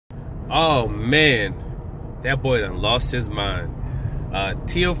Oh man, that boy done lost his mind.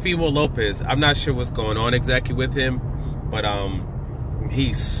 Teofimo Lopez, I'm not sure what's going on exactly with him, but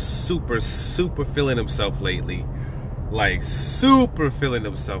he's super feeling himself lately. Like super feeling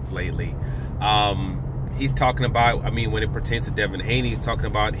himself lately. He's talking about, I mean, when it pertains to Devin Haney, he's talking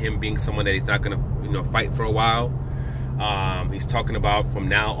about him being someone that he's not gonna, fight for a while. He's talking about from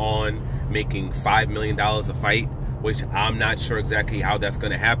now on making $5 million a fight, which I'm not sure exactly how that's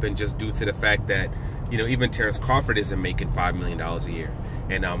going to happen, just due to the fact that, even Terrence Crawford isn't making $5 million a year.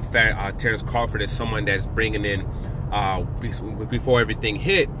 And Terrence Crawford is someone that's bringing in, before everything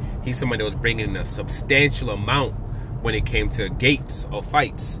hit, he's someone that was bringing in a substantial amount when it came to gates or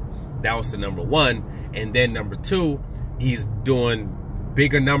fights. That was the number one. And then number two, he's doing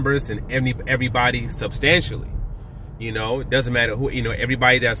bigger numbers than everybody substantially. It doesn't matter who,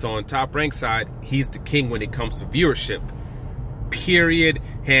 everybody that's on Top Rank side, he's the king when it comes to viewership. Period.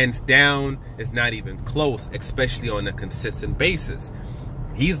 Hands down. It's not even close, especially on a consistent basis.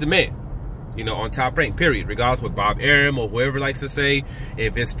 He's the man, on Top Rank, period. Regardless what Bob Arum or whoever likes to say,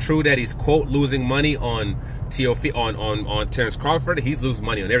 if it's true that he's, quote, losing money on Terrence Crawford, he's losing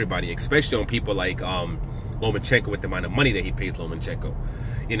money on everybody, especially on people like Lomachenko, with the amount of money that he pays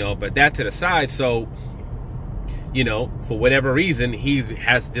Lomachenko. But that to the side, so for whatever reason, he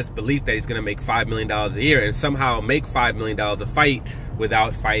has this belief that he's going to make $5 million a year and somehow make $5 million a fight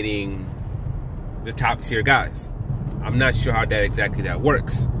without fighting the top tier guys. I'm not sure how that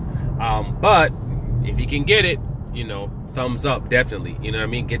works. But if he can get it, thumbs up, definitely. You know what I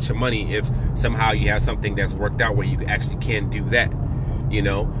mean? Get your money if somehow you have something that's worked out where you actually can do that,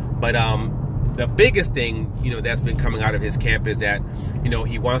 But the biggest thing, that's been coming out of his camp is that,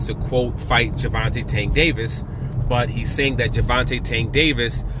 he wants to, quote, fight Gervonta Tank Davis. But he's saying that Gervonta Tank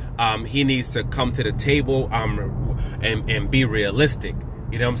Davis, he needs to come to the table and be realistic.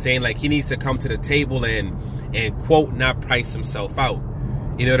 You know what I'm saying? Like, he needs to come to the table and quote, not price himself out.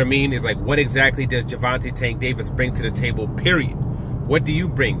 You know what I mean? It's like, what exactly does Gervonta Tank Davis bring to the table, period? What do you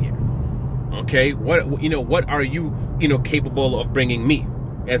bring here? Okay? What are you, capable of bringing me?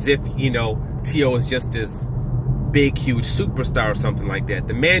 As if, Tio is just this big, huge superstar or something like that.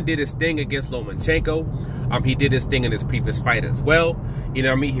 The man did his thing against Lomachenko. He did his thing in his previous fight as well. You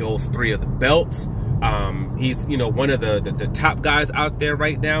know what I mean? He holds 3 of the belts. He's, one of the top guys out there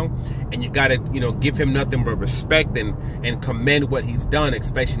right now. And you got to, give him nothing but respect and commend what he's done,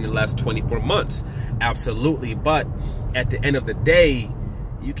 especially in the last 24 months. Absolutely. But at the end of the day,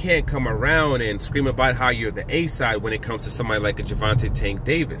 you can't come around and scream about how you're the A side when it comes to somebody like a Gervonta Tank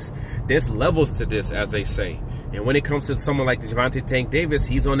Davis. There's levels to this, as they say. And when it comes to someone like Gervonta Tank Davis,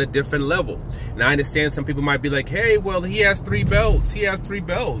 he's on a different level. And I understand some people might be like, hey, well, he has 3 belts. He has 3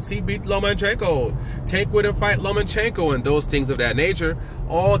 belts. He beat Lomachenko. Tank wouldn't fight Lomachenko and those things of that nature.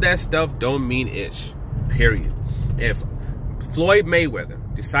 All that stuff don't mean ish, period. If Floyd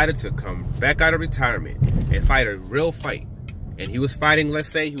Mayweather decided to come back out of retirement and fight a real fight, and he was fighting, let's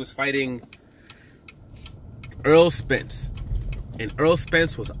say he was fighting Earl Spence, and Earl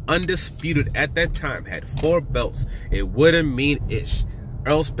Spence was undisputed at that time, had 4 belts, it wouldn't mean ish.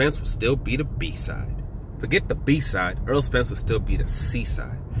 Earl Spence would still be the B side. Forget the B side, Earl Spence would still be the C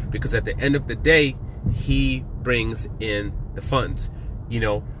side. Because at the end of the day, he brings in the funds.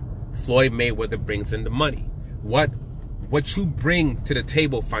 Floyd Mayweather brings in the money. What you bring to the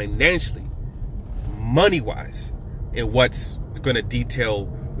table financially, money-wise, and what's going to detail,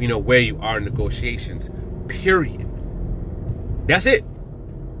 where you are in negotiations, period. That's it.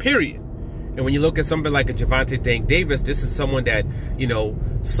 Period. And when you look at something like a Gervonta Tank Davis, this is someone that,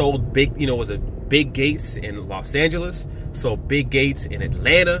 sold big, was a big gates in Los Angeles, sold big gates in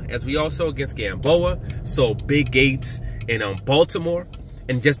Atlanta, as we also against Gamboa, sold big gates in Baltimore,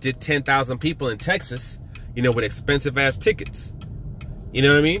 and just did 10,000 people in Texas, with expensive ass tickets. You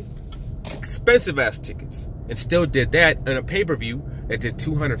know what I mean? Expensive ass tickets. And still did that in a pay-per-view that did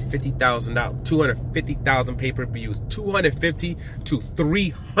 $250,000, 250,000 pay-per-views, 250 to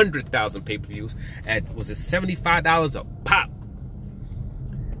 300,000 pay-per-views at, was it $75 a pop?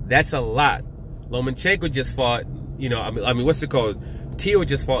 That's a lot. Lomachenko just fought, I mean, what's it called? Tio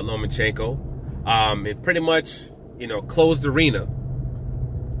just fought Lomachenko, and pretty much, closed the arena.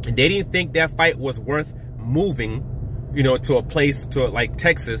 And they didn't think that fight was worth moving, to a place, like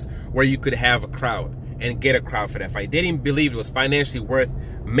Texas, where you could have a crowd and get a crowd for that fight. They didn't believe it was financially worth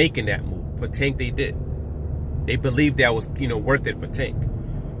making that move. For Tank, they did. They believed that was, worth it for Tank.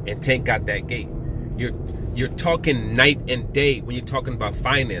 And Tank got that gate. You're talking night and day when you're talking about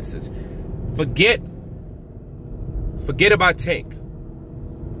finances. Forget about Tank.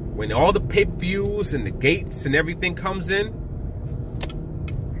 When all the pay-per-views and the gates and everything comes in,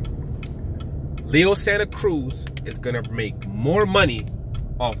 Leo Santa Cruz is going to make more money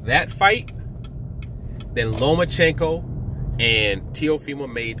off that fight than Lomachenko and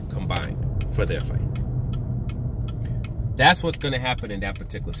Teofimo made combined for their fight. That's what's going to happen in that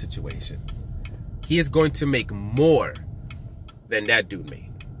particular situation. He is going to make more than that dude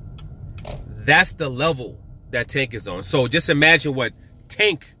made. That's the level that Tank is on. So just imagine what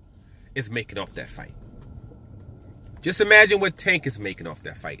Tank is making off that fight. Just imagine what Tank is making off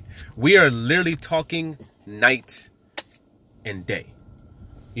that fight. We are literally talking night and day.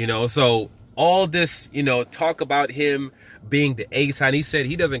 You know, so all this, you know, talk about him being the A side. He said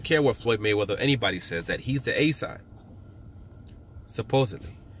he doesn't care what Floyd Mayweather, anybody says, that he's the A side.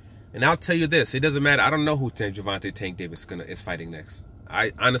 Supposedly. And I'll tell you this, it doesn't matter. I don't know who Gervonta Tank Davis is fighting next.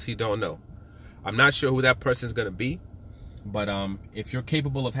 I honestly don't know. I'm not sure who that person is going to be. But if you're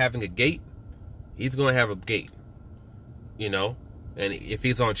capable of having a gate, he's going to have a gate. You know? And if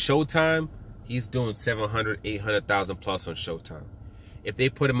he's on Showtime, he's doing 700, 800,000 plus on Showtime. If they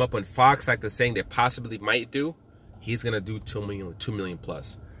put him up on Fox like they're saying they possibly might do, he's going to do 2 million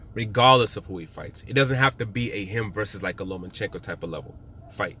plus. Regardless of who he fights. It doesn't have to be a him versus like a Lomachenko type of level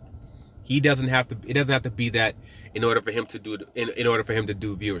fight. He doesn't have to, it doesn't have to be that in order for him to do in order for him to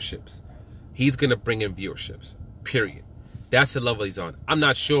do viewerships. He's gonna bring in viewerships. Period. That's the level he's on. I'm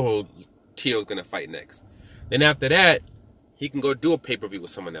not sure who Teo's gonna fight next. Then after that, he can go do a pay-per-view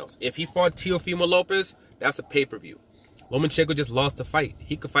with someone else. If he fought Teofimo Lopez, that's a pay-per-view. Lomachenko just lost the fight.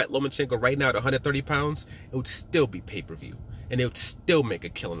 He could fight Lomachenko right now at 130 pounds. It would still be pay-per-view. And it would still make a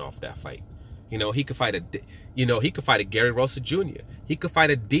killing off that fight. You know, he could fight a Gary Russell Jr. He could fight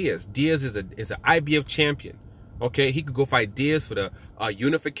a Diaz. Diaz is an IBF champion. Okay, he could go fight Diaz for the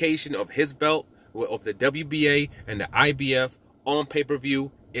unification of his belt, of the WBA and the IBF on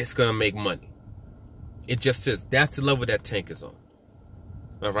pay-per-view. It's gonna make money. It just is. That's the level that Tank is on.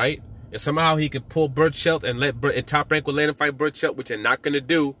 All right. If somehow he could pull Burchelt and Top Rank would let him fight Burchelt, which they're not gonna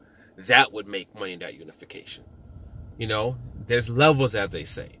do, that would make money in that unification. You know, there's levels, as they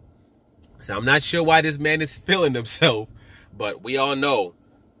say. So I'm not sure why this man is feeling himself, but we all know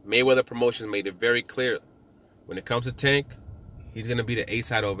Mayweather Promotions made it very clear. When it comes to Tank, he's going to be the A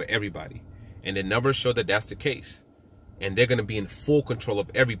side over everybody. And the numbers show that that's the case. And they're going to be in full control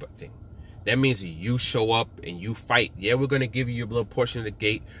of everything. That means you show up and you fight. Yeah, we're going to give you your little portion of the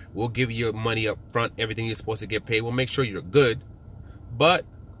gate. We'll give you your money up front, everything you're supposed to get paid. We'll make sure you're good. But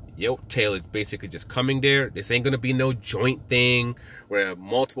your tail is basically just coming there. This ain't going to be no joint thing where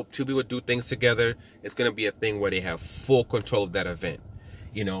two people do things together. It's going to be a thing where they have full control of that event.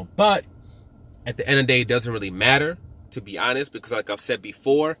 You know, but at the end of the day, it doesn't really matter, to be honest, because like I've said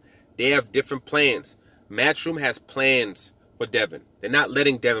before, they have different plans. Matchroom has plans for Devin. They're not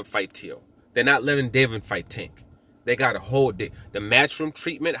letting Devin fight Teo. They're not letting Devin fight Tank. They got a whole day. The Matchroom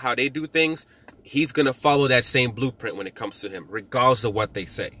treatment, how they do things, he's going to follow that same blueprint when it comes to him, regardless of what they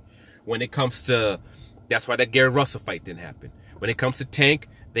say. When it comes to, that's why that Gary Russell fight didn't happen. When it comes to Tank,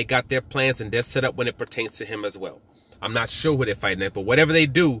 they got their plans and they're set up when it pertains to him as well. I'm not sure who they're fighting at, but whatever they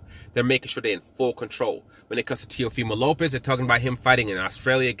do, they're making sure they're in full control. When it comes to Teofimo Lopez, they're talking about him fighting in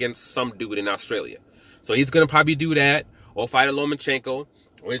Australia against some dude in Australia. So he's going to probably do that, or fight a Lomachenko,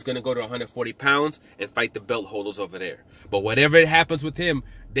 or he's going to go to 140 pounds and fight the belt holders over there. But whatever it happens with him,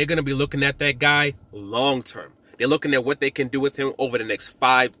 they're going to be looking at that guy long term. They're looking at what they can do with him over the next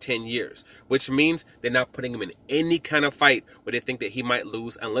 5-10 years, which means they're not putting him in any kind of fight where they think that he might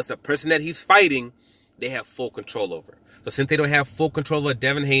lose unless the person that he's fighting, they have full control over. So since they don't have full control over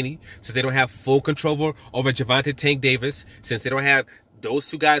Devin Haney, since they don't have full control over Gervonta Tank Davis, since they don't have those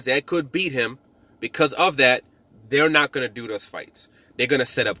two guys that could beat him, because of that, they're not going to do those fights. They're going to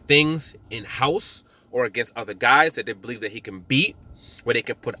set up things in-house or against other guys that they believe that he can beat, where they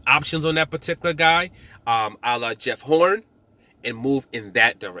can put options on that particular guy, a la Jeff Horn, and move in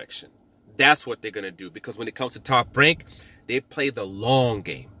that direction. That's what they're going to do, because when it comes to Top Rank, they play the long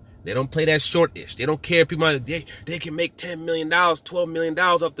game. They don't play that short-ish. They don't care if people, they can make $10 million, $12 million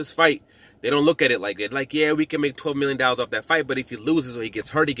off this fight. They don't look at it like that. Like, yeah, we can make $12 million off that fight, but if he loses or he gets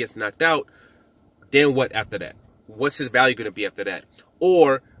hurt, he gets knocked out, then what after that? What's his value going to be after that?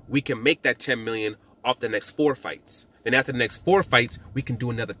 Or we can make that $10 million off the next 4 fights. Then after the next 4 fights, we can do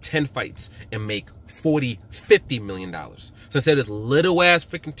another 10 fights and make $40, $50 million. So instead of this little ass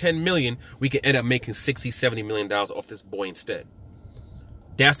freaking $10 million, we can end up making $60, $70 million off this boy instead.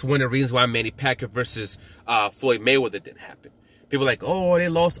 That's one of the reasons why Manny Pacquiao versus Floyd Mayweather didn't happen. People are like, oh, they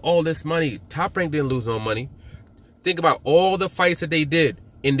lost all this money. Top Rank didn't lose no money. Think about all the fights that they did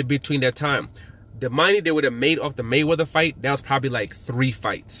in between that time. The money they would have made off the Mayweather fight, that was probably like 3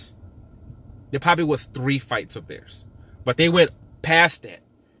 fights. There probably was 3 fights of theirs. But they went past that.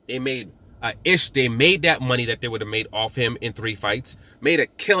 They made Ish, they made that money that they would have made off him in 3 fights, made a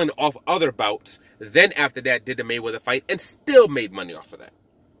killing off other bouts, then after that did the Mayweather fight and still made money off of that.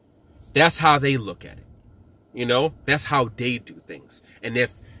 That's how they look at it. You know, that's how they do things. And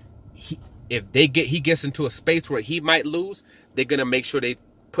if he gets into a space where he might lose, they're going to make sure they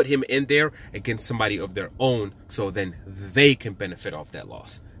put him in there against somebody of their own, so then they can benefit off that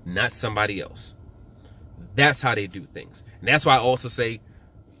loss, not somebody else. That's how they do things. And that's why I also say,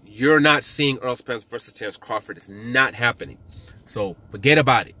 you're not seeing Errol Spence versus Terence Crawford. It's not happening. So forget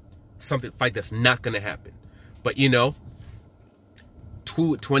about it. Fight that's not going to happen. But, you know,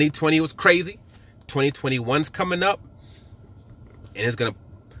 2020 was crazy. 2021's coming up. And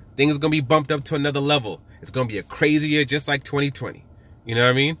things are going to be bumped up to another level. It's going to be a crazy year just like 2020. You know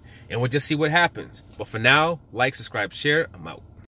what I mean? And we'll just see what happens. But for now, like, subscribe, share. I'm out.